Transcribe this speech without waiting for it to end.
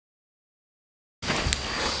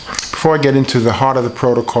before I get into the heart of the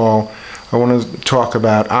protocol, I want to talk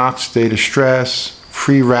about oxidative stress,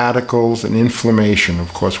 free radicals, and inflammation,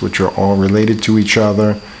 of course, which are all related to each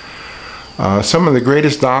other. Some of the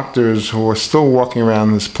greatest doctors who are still walking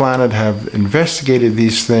around this planet have investigated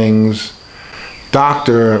these things.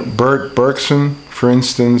 Dr. Bert Berkson, for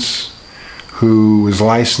instance, who was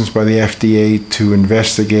licensed by the FDA to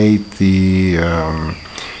investigate the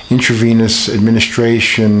intravenous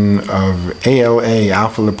administration of ALA,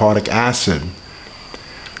 alpha-lipoic acid.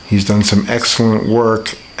 He's done some excellent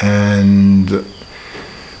work, and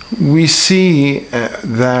we see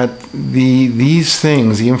that these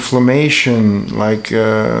things, the inflammation like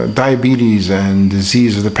diabetes and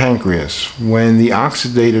disease of the pancreas, when the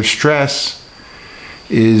oxidative stress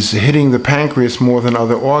is hitting the pancreas more than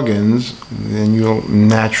other organs, then you'll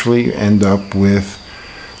naturally end up with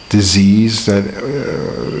disease that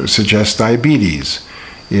suggests diabetes.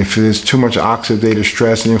 If there's too much oxidative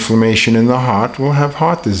stress and inflammation in the heart, we'll have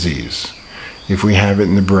heart disease. If we have it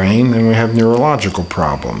in the brain, then we have neurological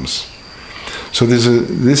problems. So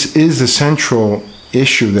this is a central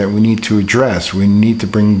issue that we need to address. We need to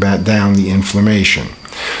bring back down the inflammation.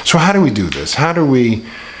 So how do we do this? How do we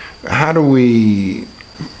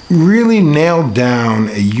really nail down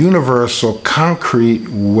a universal, concrete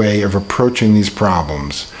way of approaching these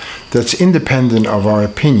problems that's independent of our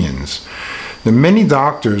opinions? Now, many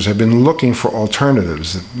doctors have been looking for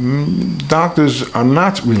alternatives. Doctors are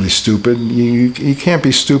not really stupid. You can't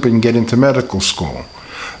be stupid and get into medical school,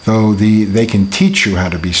 though they can teach you how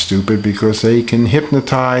to be stupid because they can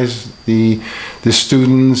hypnotize the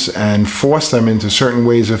students and force them into certain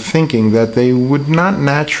ways of thinking that they would not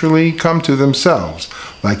naturally come to themselves,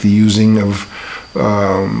 like the using of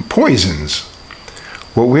poisons.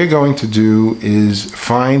 What we're going to do is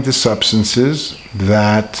find the substances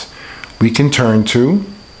that we can turn to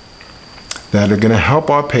that are going to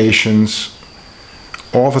help our patients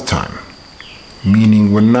all the time.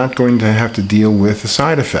 Meaning we're not going to have to deal with the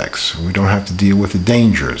side effects. We don't have to deal with the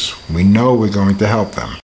dangers. We know we're going to help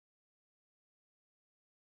them.